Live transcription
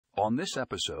On this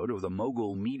episode of the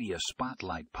Mogul Media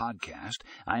Spotlight podcast,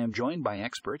 I am joined by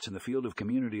experts in the field of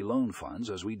community loan funds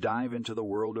as we dive into the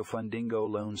world of Fundingo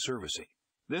loan servicing.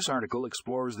 This article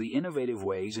explores the innovative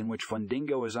ways in which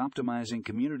Fundingo is optimizing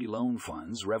community loan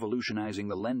funds, revolutionizing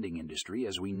the lending industry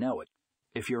as we know it.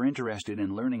 If you're interested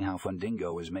in learning how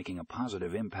Fundingo is making a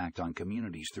positive impact on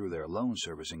communities through their loan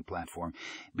servicing platform,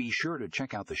 be sure to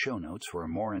check out the show notes for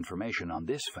more information on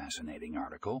this fascinating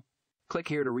article. Click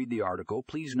here to read the article.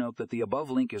 Please note that the above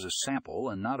link is a sample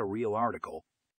and not a real article.